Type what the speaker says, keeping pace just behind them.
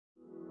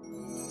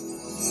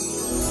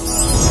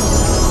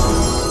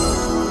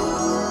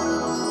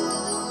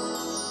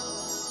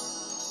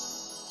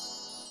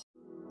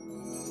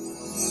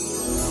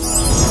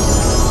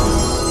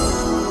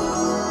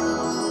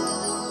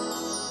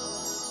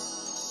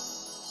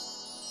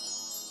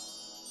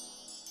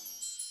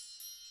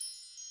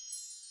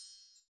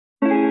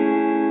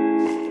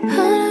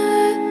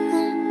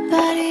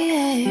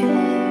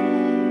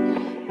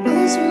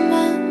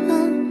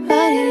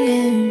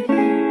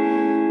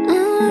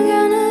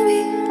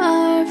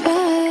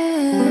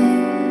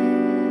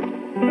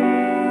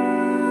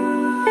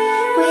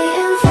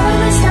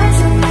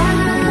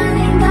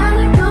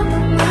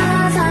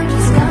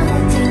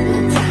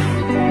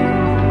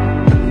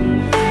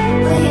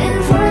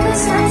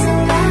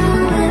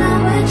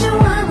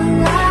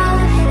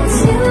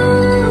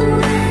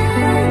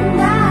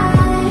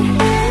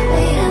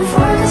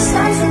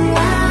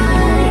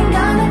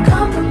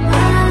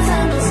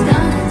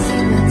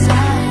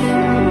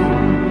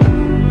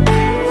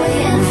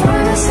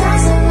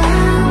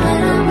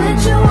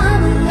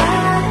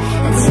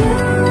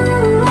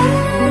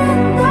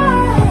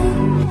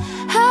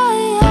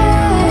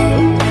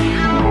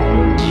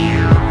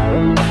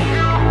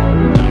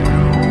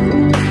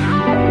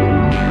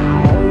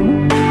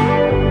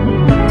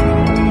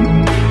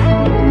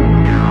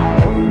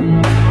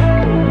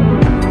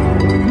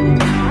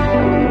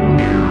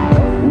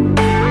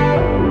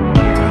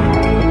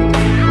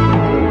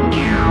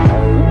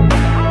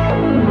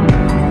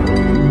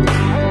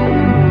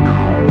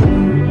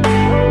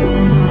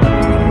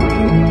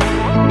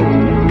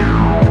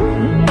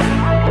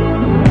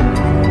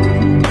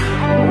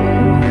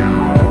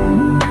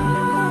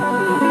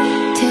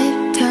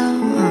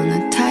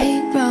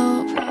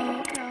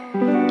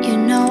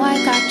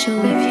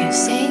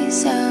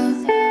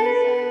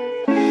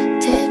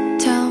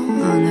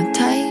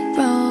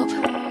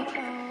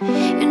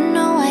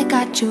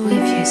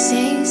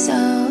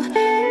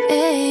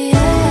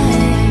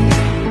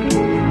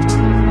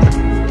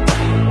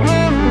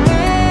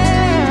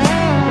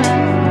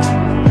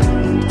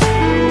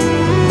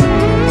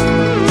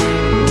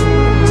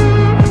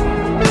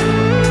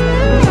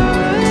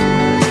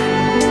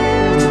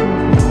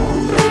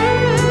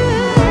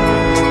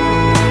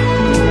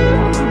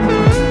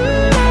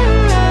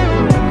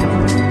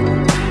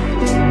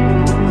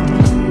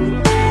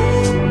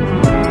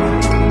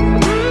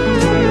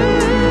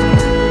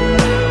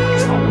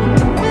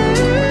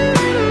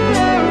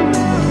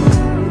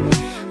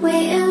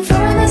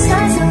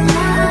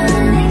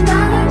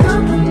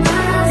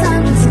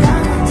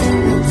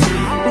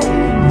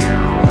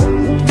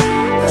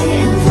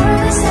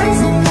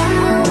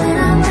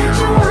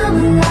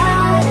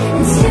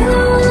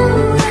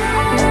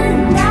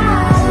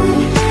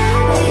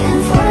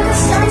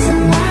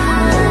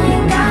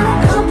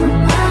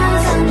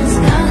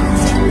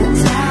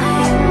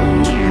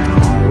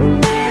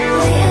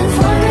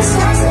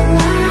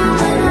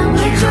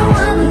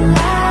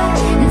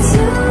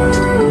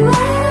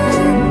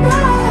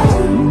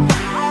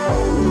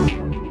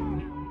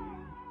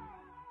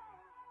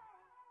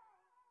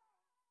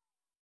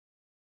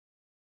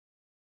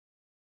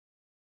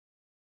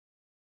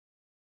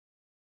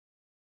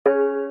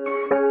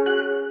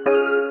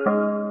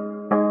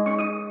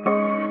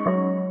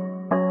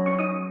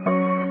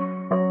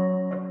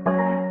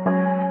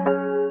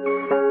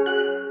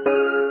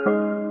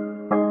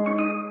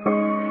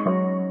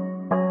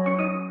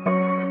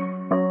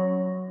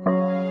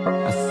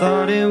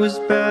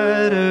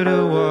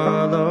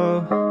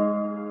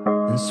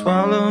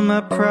swallow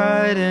my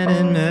pride and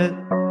admit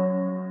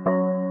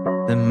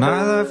that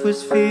my life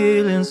was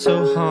feeling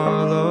so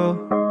hollow,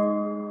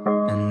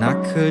 and I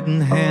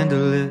couldn't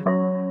handle it.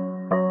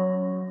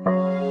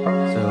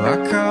 So I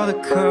called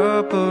a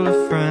couple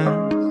of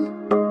friends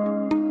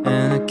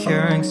and a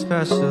caring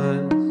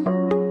specialist,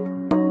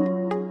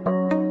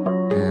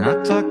 and I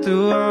talked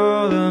through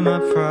all of my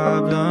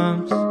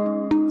problems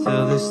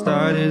till they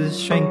started to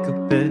shrink a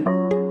bit.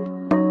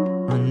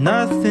 Well,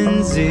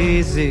 nothing's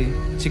easy,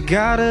 but you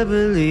gotta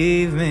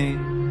believe me,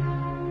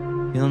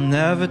 you'll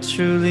never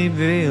truly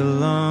be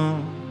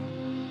alone.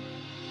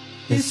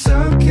 It's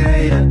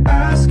okay to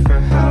ask for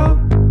help,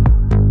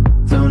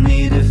 don't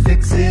need to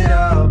fix it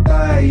all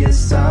by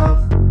yourself.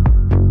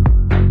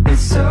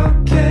 It's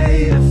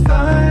okay to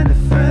find a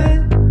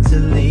friend to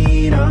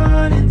lean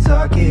on and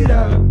talk it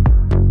out,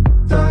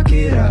 talk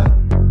it out.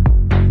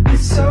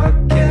 It's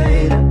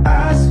okay to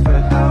ask for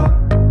help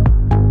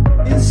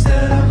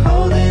instead of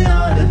holding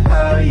on to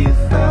how you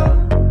felt.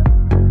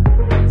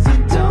 So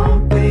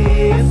don't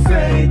be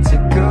afraid to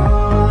go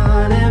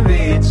on and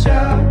reach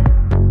out.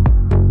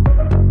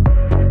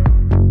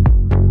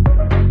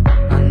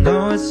 I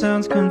know it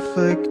sounds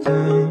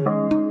conflicting,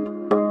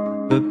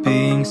 but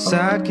being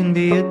sad can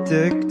be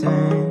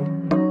addicting.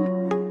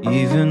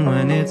 Even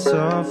when it's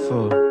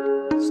awful,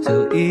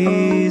 still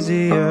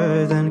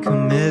easier than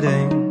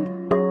committing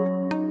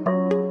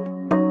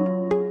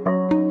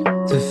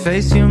to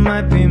face you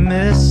might be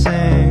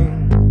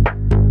missing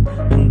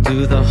and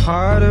do the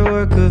harder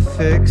work of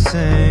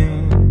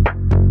fixing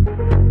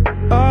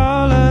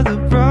all of the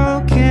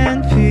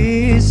broken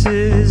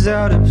pieces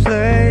out of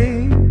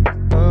place.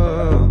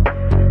 Oh,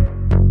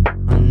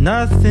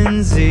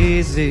 nothing's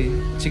easy,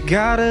 but you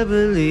gotta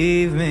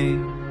believe me,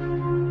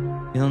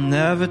 you'll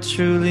never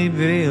truly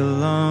be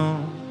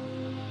alone.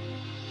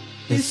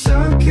 It's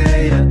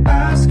okay to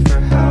ask for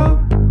help,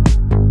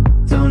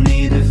 don't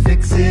need to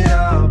fix it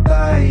all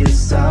by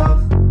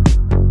yourself.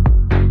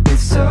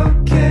 It's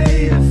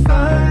okay to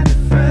find a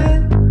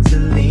friend to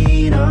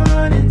lean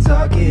on and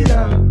talk it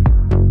out,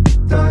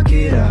 talk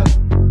it out.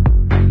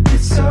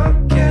 It's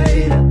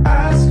okay to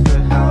ask for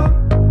help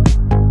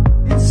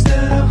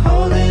instead of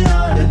holding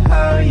on to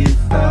how you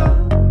felt.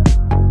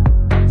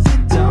 So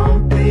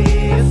don't be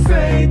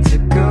afraid to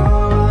go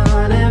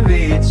on and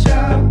reach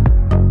out.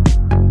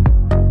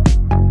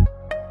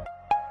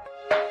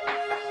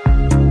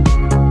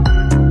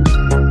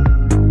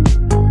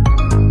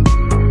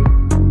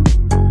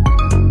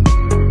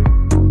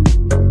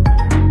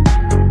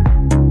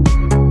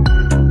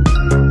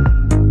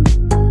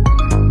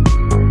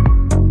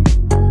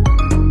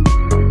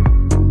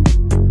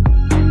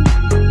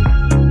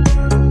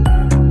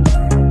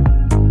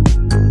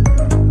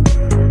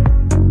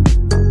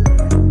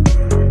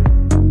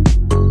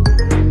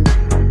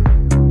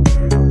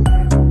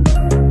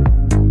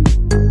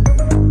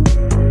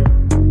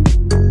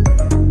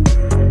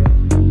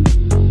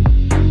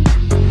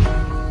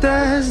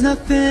 There's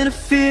nothing to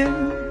fear.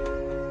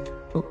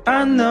 Oh,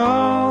 I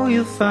know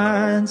you'll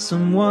find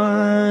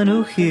someone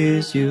who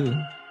hears you.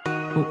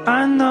 Oh,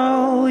 I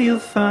know you'll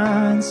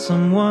find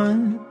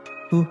someone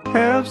who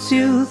helps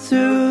you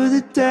through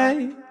the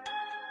day.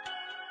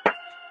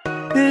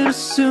 It'll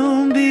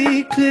soon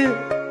be clear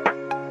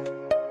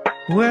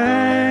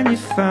when you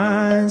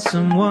find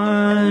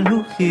someone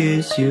who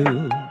hears you.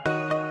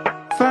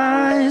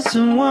 Find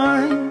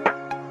someone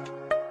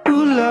who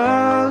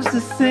loves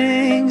the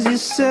things you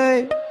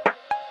say.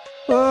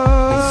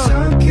 Oh, it's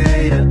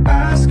okay to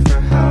ask for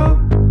help,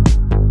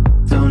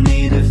 don't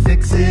need to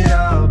fix it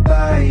all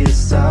by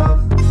yourself.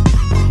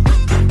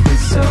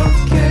 It's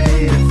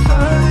okay to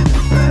find a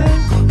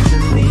friend to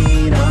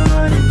lean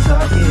on and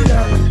talk it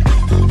out,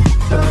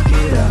 talk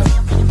it out.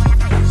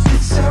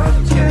 It's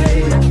okay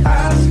to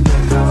ask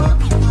for help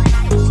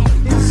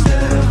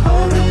instead of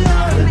holding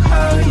on to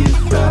how you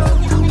felt.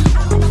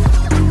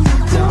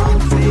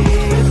 Don't be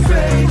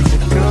afraid to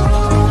go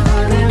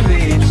on and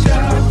reach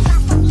out.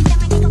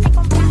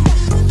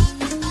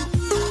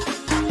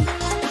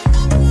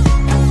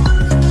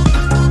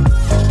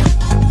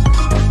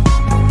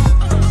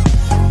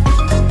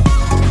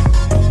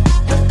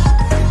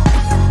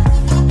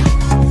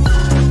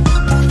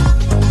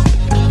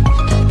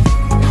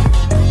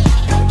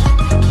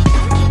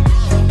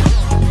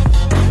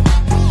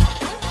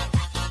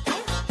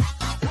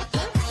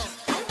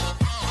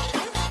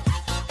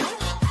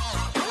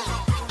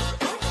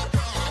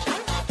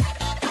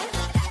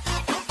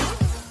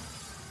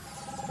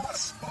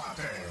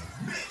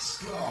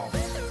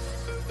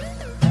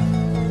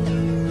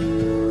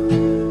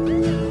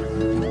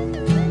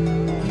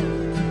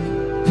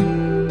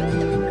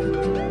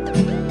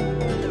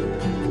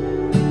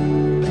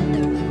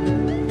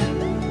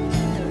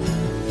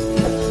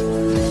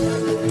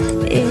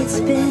 It's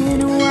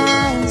been a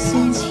while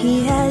since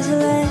he has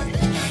left,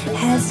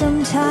 had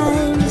some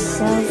time to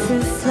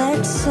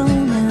self-reflect, so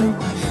now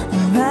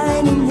I'm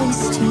writing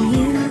this to